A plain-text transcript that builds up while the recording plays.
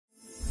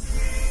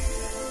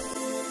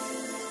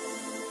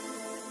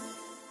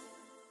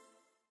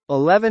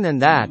11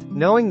 And that,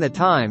 knowing the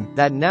time,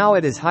 that now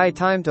it is high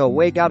time to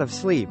awake out of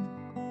sleep.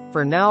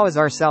 For now is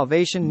our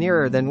salvation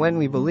nearer than when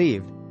we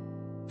believed.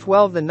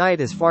 12 The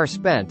night is far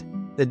spent,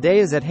 the day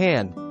is at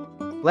hand.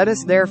 Let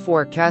us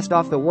therefore cast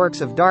off the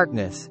works of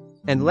darkness,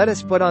 and let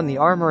us put on the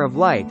armor of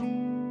light.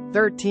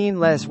 13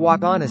 Let us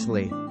walk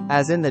honestly,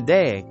 as in the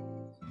day,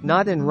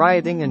 not in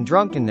rioting and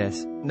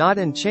drunkenness, not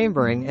in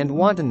chambering and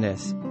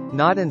wantonness,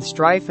 not in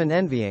strife and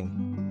envying.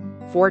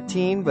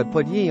 14 But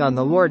put ye on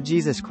the Lord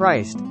Jesus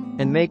Christ,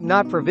 and make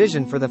not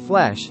provision for the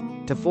flesh,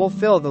 to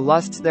fulfill the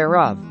lusts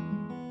thereof.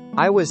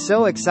 I was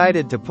so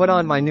excited to put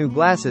on my new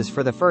glasses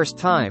for the first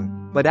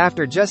time, but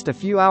after just a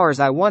few hours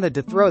I wanted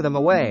to throw them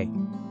away.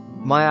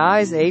 My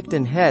eyes ached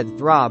and head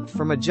throbbed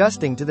from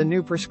adjusting to the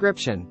new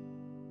prescription.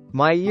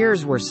 My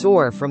ears were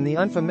sore from the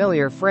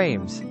unfamiliar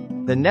frames.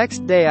 The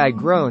next day I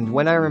groaned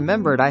when I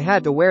remembered I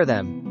had to wear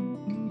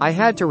them. I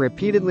had to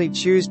repeatedly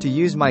choose to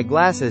use my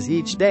glasses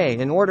each day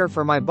in order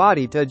for my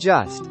body to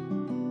adjust.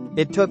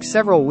 It took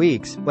several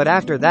weeks, but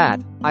after that,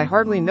 I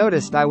hardly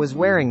noticed I was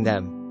wearing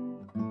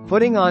them.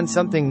 Putting on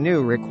something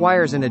new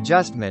requires an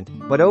adjustment,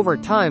 but over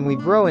time we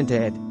grow into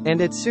it,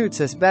 and it suits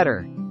us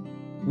better.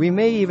 We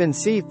may even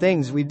see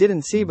things we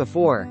didn't see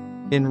before.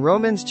 In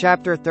Romans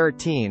chapter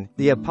 13,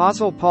 the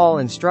Apostle Paul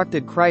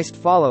instructed Christ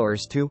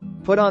followers to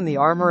put on the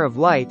armor of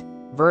light,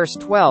 verse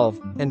 12,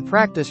 and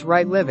practice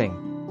right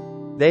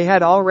living. They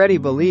had already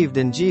believed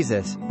in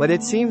Jesus, but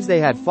it seems they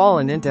had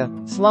fallen into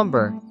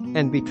slumber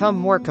and become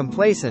more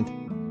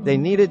complacent. They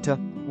needed to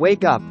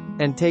wake up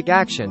and take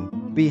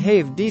action,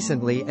 behave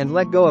decently and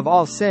let go of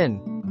all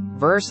sin.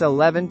 Verse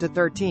 11 to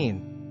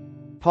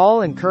 13.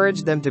 Paul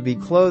encouraged them to be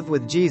clothed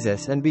with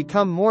Jesus and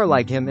become more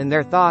like him in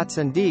their thoughts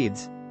and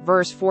deeds.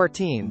 Verse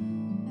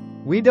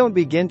 14. We don't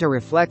begin to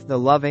reflect the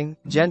loving,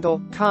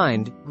 gentle,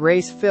 kind,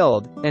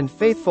 grace-filled, and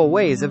faithful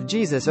ways of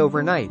Jesus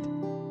overnight.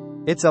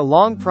 It's a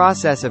long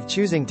process of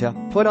choosing to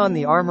put on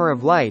the armor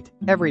of light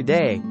every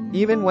day,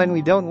 even when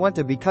we don't want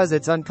to because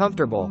it's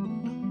uncomfortable.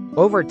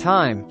 Over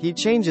time, he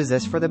changes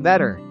us for the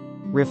better.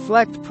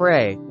 Reflect,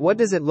 pray, what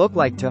does it look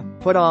like to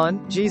put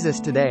on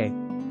Jesus today?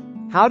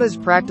 How does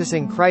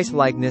practicing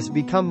Christ-likeness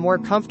become more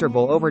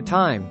comfortable over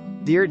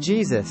time? Dear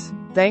Jesus,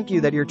 thank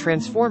you that you're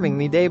transforming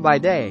me day by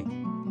day.